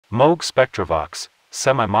Moog Spectravox,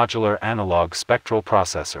 semi-modular analog spectral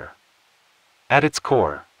processor. At its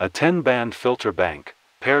core, a 10-band filter bank,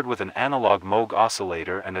 paired with an analog Moog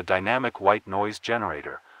oscillator and a dynamic white noise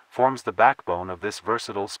generator, forms the backbone of this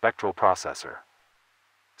versatile spectral processor.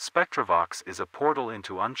 Spectravox is a portal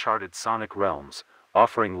into uncharted sonic realms,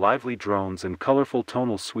 offering lively drones and colorful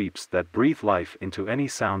tonal sweeps that breathe life into any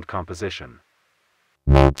sound composition.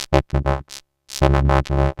 Moog Spectravox,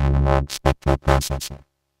 semi-modular analog spectral processor.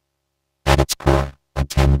 At its core, a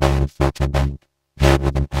 10-band filter bank, paired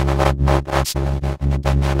with an analog Moog oscillator and a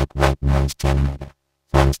dynamic white noise generator,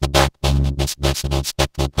 forms the backbone of this versatile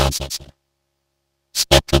spectral processor.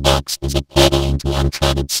 Spectravox is a portal into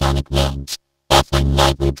uncharted sonic realms, offering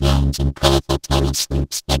lively drones and colorful tonal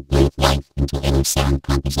sweeps that breathe life into any sound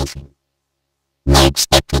composition. Moog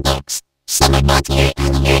Spectravox, semi-modular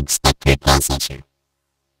analog spectral processor.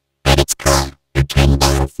 At its core, a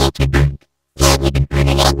 10-band filter bank, paired with an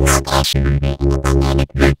analog Moog oscillator and a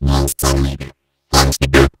dynamic white noise generator, forms the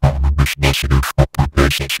backbone of this versatile spectral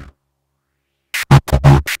processor.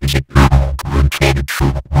 Spectravox is a portal to uncharted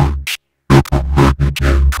sonic realms, offering lively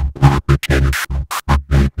drones and colorful tonal sweeps that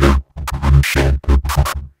breathe life into any sound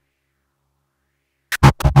composition.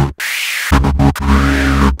 Spectravox, semi-modular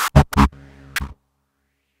spectral